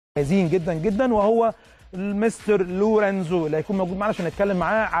مميزين جدا جدا، وهو المستر لورينزو اللي هيكون موجود معنا عشان نتكلم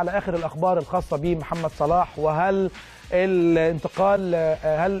معاه على اخر الاخبار الخاصه بمحمد صلاح، وهل الانتقال،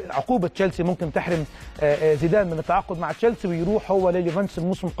 هل عقوبه تشيلسي ممكن تحرم زيدان من التعاقد مع تشيلسي ويروح هو لليوفنتوس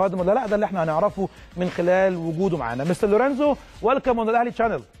الموسم القادم ولا لا؟ ده اللي احنا هنعرفه من خلال وجوده معنا. مستر لورينزو, welcome on the Ahly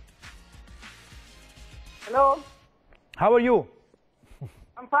channel. Hello. How are you?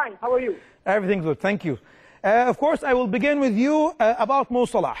 I'm fine. How are you? Everything good, thank you. Of course, I will begin with you about Mo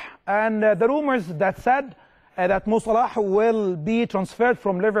Salah and the rumors that said that Mo Salah will be transferred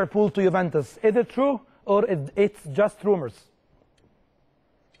from Liverpool to Juventus. Is it true or it's just rumors?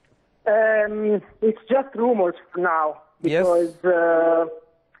 It's just rumors now because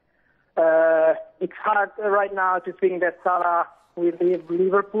it's hard right now to think that Salah will leave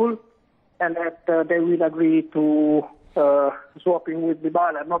Liverpool and that they will agree to swapping with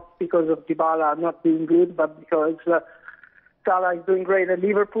Dybala, not because of Dybala not being good, but because Salah is doing great at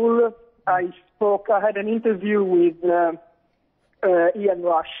Liverpool. I had an interview with Ian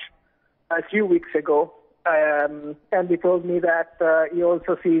Rush a few weeks ago, and he told me that he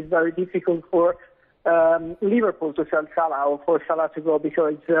also sees very difficult for Liverpool to sell Salah or for Salah to go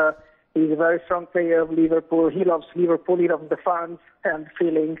because he's a very strong player of Liverpool. He loves Liverpool, he loves the fans and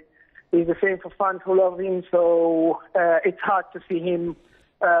feeling. It's the same for fans who love him, so it's hard to see him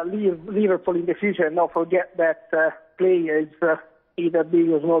leave Liverpool in the future. And not forget that players, either big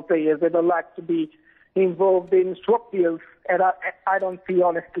or small players, they don't like to be involved in swap deals. And I don't see,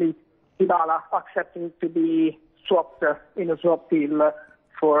 honestly, Dybala accepting to be swapped in a swap deal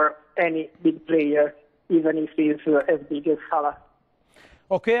for any big player, even if he's as big as Salah.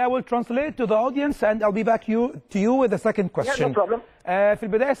 Okay, I will translate to the audience and I'll be back to you with the second question. Yeah, no problem. في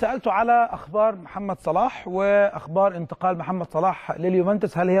البداية سألته على أخبار محمد صلاح وأخبار انتقال محمد صلاح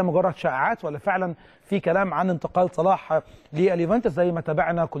لليوفنتوس، هل هي مجرد شائعات ولا فعلا في كلام عن انتقال صلاح لليوفنتوس زي ما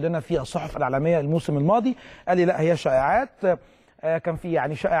تابعنا كلنا في الصحف الإعلامية الموسم الماضي؟ قال لي لا، هي شائعات. كان في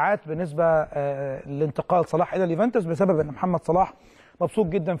يعني شائعات بالنسبة لانتقال صلاح إلى اليوفنتوس بسبب أن محمد صلاح مبسوط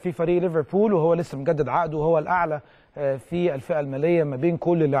جدا في فريق ليفربول وهو لسه مجدد عقده وهو الأعلى في الفئة المالية ما بين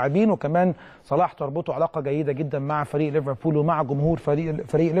كل اللاعبين، وكمان صلاح تربطه علاقة جيدة جدا مع فريق ليفربول ومع جمهور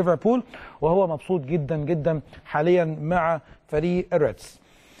فريق ليفربول، وهو مبسوط جدا جدا حاليا مع فريق الريدز.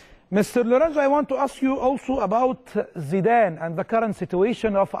 Mr. Lorenzo, I want to ask you also about Zidane and the current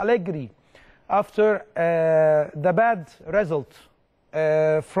situation of Allegri after the bad result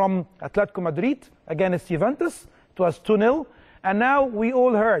from Atletico Madrid against Juventus. It was 2-0. And now we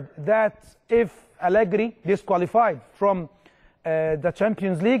all heard that if Allegri disqualified from the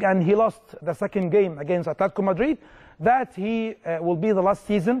Champions League and he lost the second game against Atletico Madrid, that he will be the last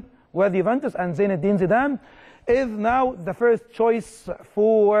season with Juventus, and Zinedine Zidane is now the first choice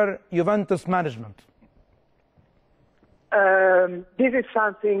for Juventus management. This is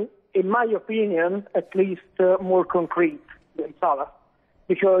something, in my opinion, at least more concrete than Salah,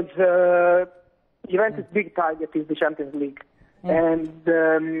 because Juventus' big target is the Champions League. And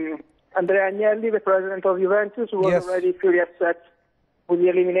Andrea Agnelli, the president of Juventus, was already furious upset with the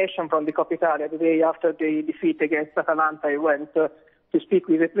elimination from the Coppa Italia the day after the defeat against Atalanta. He went to speak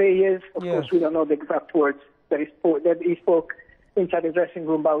with the players. Of course, we don't know the exact words that he spoke inside the dressing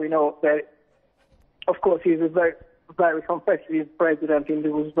room, but we know that, of course, he's a very, very competitive president and he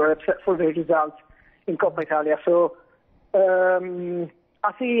was very upset for the results in Coppa Italia. So I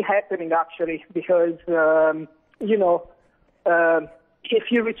see it happening, actually, because, if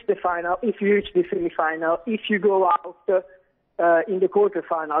you reach the final, if you reach the semi-final, if you go out in the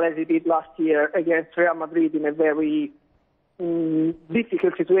quarter-final, as you did last year against Real Madrid in a very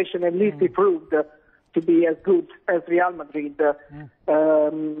difficult situation, at least he proved to be as good as Real Madrid.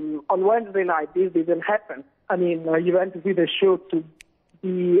 On Wednesday night, this didn't happen. I mean, Juventus didn't show to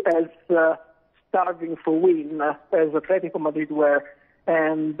be as starving for win as Atletico Madrid were.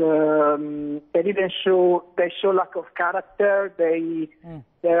 And they didn't show. They show lack of character. They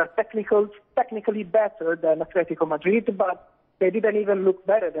are technically better than Atletico Madrid, but they didn't even look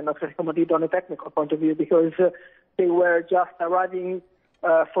better than Atletico Madrid on a technical point of view because they were just arriving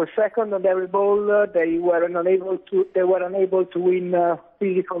for second on every ball. They were unable to win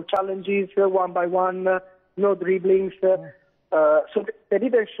physical challenges one by one. No dribblings. So they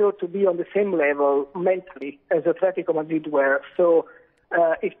didn't show to be on the same level mentally as Atletico Madrid were. So.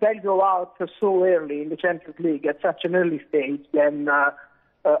 If they go out so early in the Champions League at such an early stage, then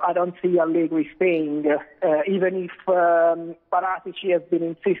I don't see Allegri staying, even if Paratici has been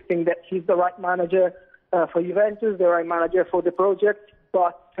insisting that he's the right manager for Juventus, the right manager for the project,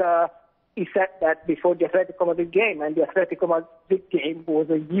 but he said that before the Atletico Madrid game, and the Atletico Madrid game was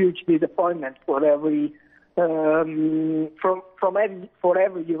a huge disappointment for every for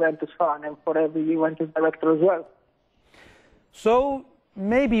every Juventus fan and for every Juventus director as well. So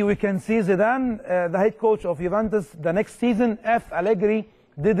maybe we can see Zidane, the head coach of Juventus, the next season if Allegri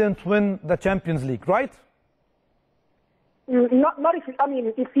didn't win the Champions League, right? Not if I mean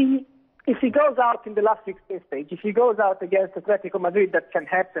if he goes out in the last 16 stage, if he goes out against Atletico Madrid, that can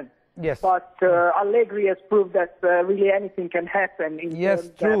happen. Yes. But Allegri has proved that really anything can happen.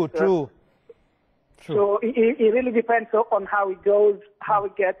 Yes, true. So it really depends on how it goes, how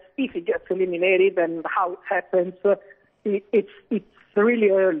it gets, if he gets eliminated, and how it happens. It's really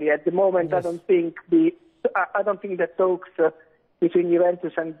early at the moment. Yes. I don't think the talks between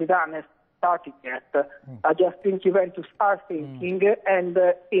Juventus and Zidane has started yet. I just think Juventus are thinking, and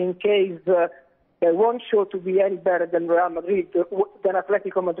in case they won't show to be any better than Real Madrid, than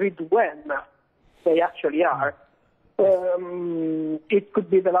Atletico Madrid when they actually are, it could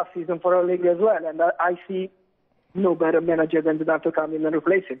be the last season for Allegri as well, and I see no better manager than Zidane to come in and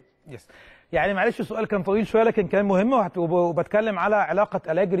replace him. Yes. يعني معلش السؤال كان طويل شويه لكن كان مهم، وبتكلم على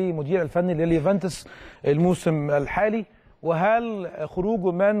علاقه أليجري مدير الفني لليوفنتوس الموسم الحالي، وهل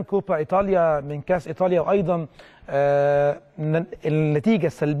خروجه من كوبا ايطاليا من كاس ايطاليا، وايضا النتيجه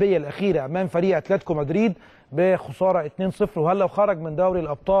السلبيه الاخيره امام فريق اتلتيكو مدريد بخساره 2-0، وهل لو خرج من دوري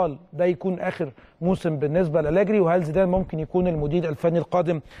الابطال ده يكون اخر موسم بالنسبه لأليجري، وهل زيدان ممكن يكون المدير الفني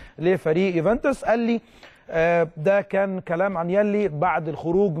القادم لفريق يوفنتوس؟ قال لي ده كان كلام انيلي بعد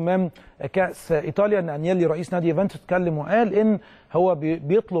الخروج من كاس ايطاليا، ان انيلي رئيس نادي يوفنتوس اتكلم وقال ان هو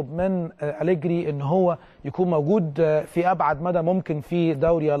بيطلب من أليجري ان هو يكون موجود في ابعد مدى ممكن في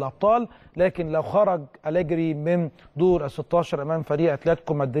دوري الابطال، لكن لو خرج أليجري من دور ال16 امام فريق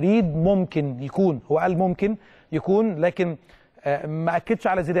اتلتيكو مدريد ممكن يكون، هو قال ممكن يكون، لكن ما اكدش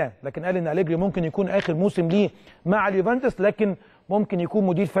على زيدان، لكن قال ان أليجري ممكن يكون اخر موسم ليه مع اليوفنتوس، لكن ممكن يكون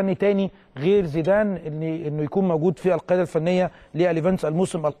مدير فني تاني غير زيدان انه يكون موجود في القياده الفنيه لليوفنتوس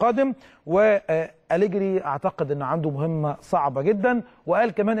الموسم القادم. وأليجري اعتقد ان عنده مهمه صعبه جدا،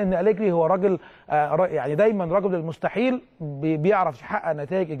 وقال كمان ان أليجري هو راجل يعني دايما رجل المستحيل، بيعرف يحقق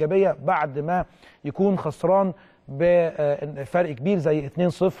نتائج ايجابيه بعد ما يكون خسران بفرق كبير زي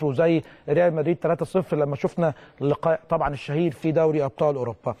 2-0 وزي ريال مدريد 3-0 لما شفنا اللقاء طبعا الشهير في دوري ابطال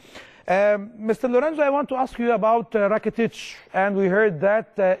اوروبا. Mr. Lorenzo, I want to ask you about Rakitic, and we heard that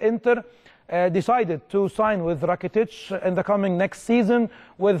Inter decided to sign with Rakitic in the coming next season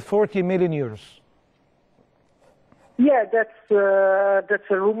with 40 million euros. Yeah, that's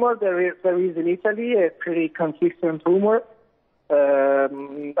a rumor. There is in Italy a pretty consistent rumor.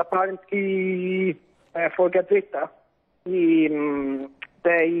 Apparently, for Gazzetta,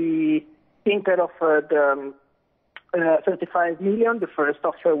 they Inter offered 35 million. The first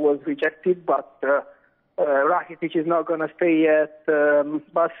offer was rejected, but Rakitic is not going to stay at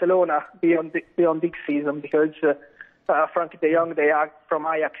Barcelona beyond this season because Frankie de Jong, from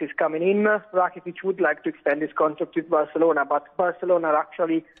Ajax, is coming in. Rakitic would like to extend his contract with Barcelona, but Barcelona are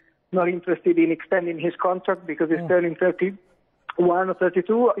actually not interested in extending his contract because he's turning 31 or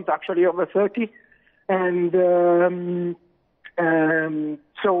 32. He's actually over 30. And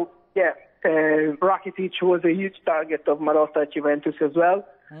so, yeah, Rakitic was a huge target of Marotta at Juventus as well.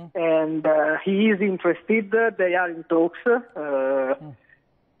 And he is interested. They are in talks.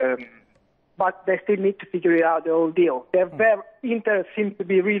 But they still need to figure out the whole deal. Inter seems to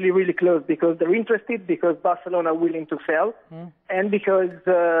be really, really close because they're interested, because Barcelona are willing to sell, and because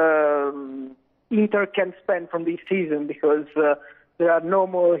Inter can spend from this season because there are no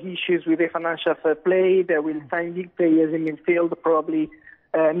more issues with the financial fair play. They will sign big players in midfield, probably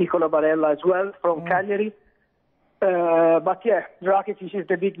Nicola Barella as well from Cagliari. But yeah, Rakitic is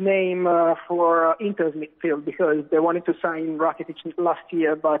the big name for Inter's midfield because they wanted to sign Rakitic last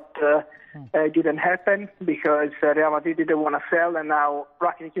year, but it didn't happen because Real Madrid didn't want to sell, and now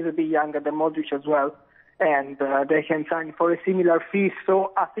Rakitic is a bit younger than Modric as well, and they can sign for a similar fee. So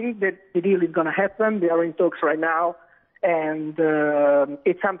I think that the deal is going to happen. They are in talks right now, and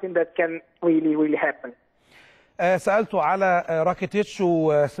it's something that can really, really happen. سألته على راكيتيتش،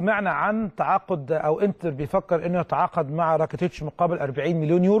 وسمعنا عن تعاقد أو إنتر بيفكر إنه يتعاقد مع راكيتيتش مقابل 40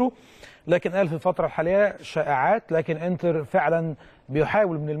 مليون يورو، لكن قال في الفترة الحالية شائعات، لكن إنتر فعلا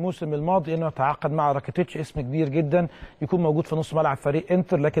بيحاول من الموسم الماضي انه يتعاقد مع راكيتيتش، اسم كبير جدا يكون موجود في نص ملعب فريق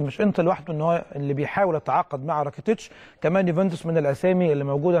انتر، لكن مش انتر لوحده ان هو اللي بيحاول يتعاقد مع راكيتيتش، كمان يوفنتوس من الاسامي اللي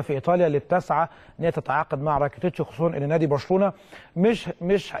موجوده في ايطاليا اللي بتسعى ان هي تتعاقد مع راكيتيتش، خصوصا ان نادي برشلونه مش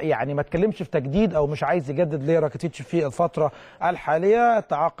يعني ما اتكلمش في تجديد او مش عايز يجدد لراكيتيتش في الفتره الحاليه،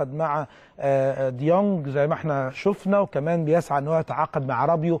 تعاقد مع ديونج زي ما احنا شفنا، وكمان بيسعى ان هو يتعاقد مع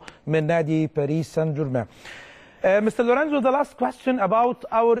رابيو من نادي باريس سان جيرمان. Mr. Lorenzo, the last question about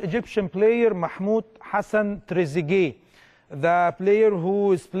our Egyptian player Mahmoud Hassan Trezeguet, the player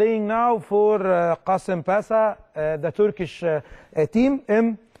who is playing now for Qasim Pasa, the Turkish team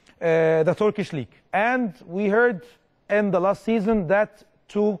in the Turkish league. And we heard in the last season that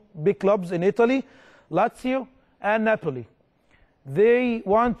two big clubs in Italy, Lazio and Napoli, they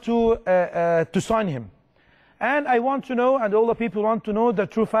want to sign him. And I want to know, and all the people want to know, the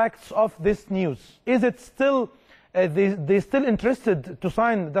true facts of this news. Is it still, they still interested to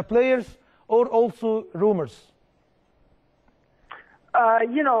sign the players, or also rumors?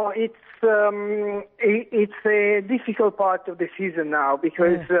 You know, it's a difficult part of the season now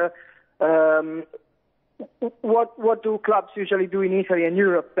because what do clubs usually do in Italy and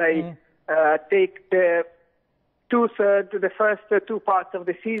Europe? They take the the first two parts of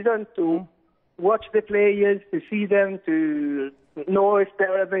the season to watch the players, to see them, to know if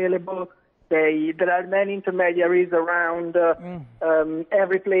they're available. There are many intermediaries around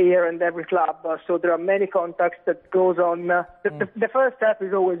every player and every club, so there are many contacts that goes on. The first step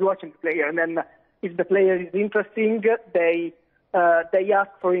is always watching the player, and then if the player is interesting, they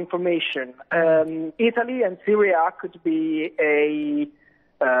ask for information. Italy and Syria could be a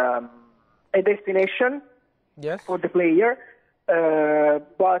destination for the player,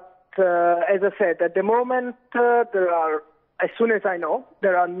 but as I said, at the moment there are, as soon as I know,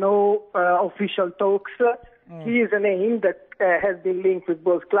 there are no official talks. He is a name that has been linked with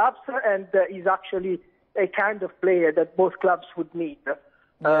both clubs and is actually a kind of player that both clubs would need.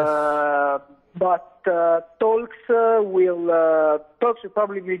 But talks will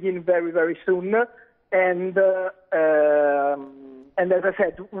probably begin very, very soon. And as I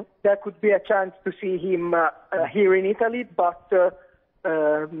said, there could be a chance to see him here in Italy, but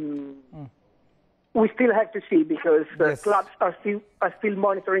we still have to see because clubs are still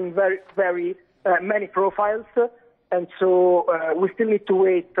monitoring very, very many profiles, and so we still need to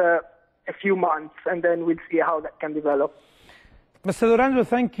wait a few months, and then we'll see how that can develop. Mr. Lorenzo,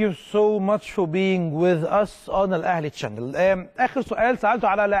 thank you so much for being with us on الأهلي channel. آخر سؤال سألته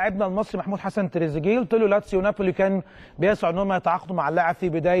على لاعبنا المصري محمود حسن تريزيجيه، قلت له لاتسيو ونابولي كان بيسعوا انهم يتعاقدوا مع اللاعب في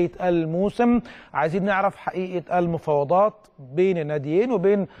بداية الموسم. عايزين نعرف حقيقة المفاوضات بين الناديين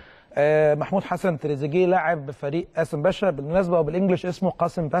وبين محمود حسن تريزيجيه لاعب فريق قاسم باشا، بالمناسبة وبالانجلش اسمه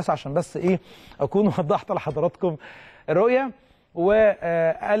قاسم باشا عشان بس ايه اكون وضحت لحضراتكم الرؤية.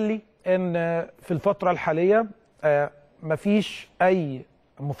 وقال لي ان في الفترة الحالية مفيش أي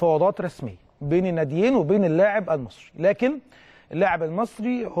مفاوضات رسمية بين الناديين وبين اللاعب المصري، لكن اللاعب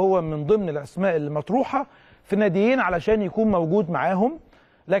المصري هو من ضمن الأسماء اللي مطروحة في الناديين علشان يكون موجود معاهم،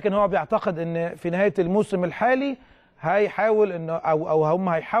 لكن هو بيعتقد إن في نهاية الموسم الحالي هيحاول إنه أو هم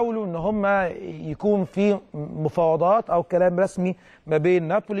هيحاولوا إن هم يكون في مفاوضات أو كلام رسمي ما بين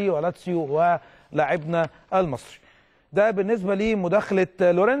نابولي ولاتسيو ولاعبنا المصري. ده بالنسبة لي مداخلة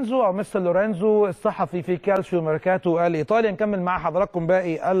لورينزو أو مستر لورينزو الصحفي في كالشيو ميركاتو الإيطالي. نكمل مع حضراتكم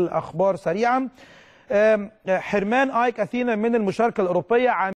باقي الأخبار سريعا. حرمان آيك أثينا من المشاركة الأوروبية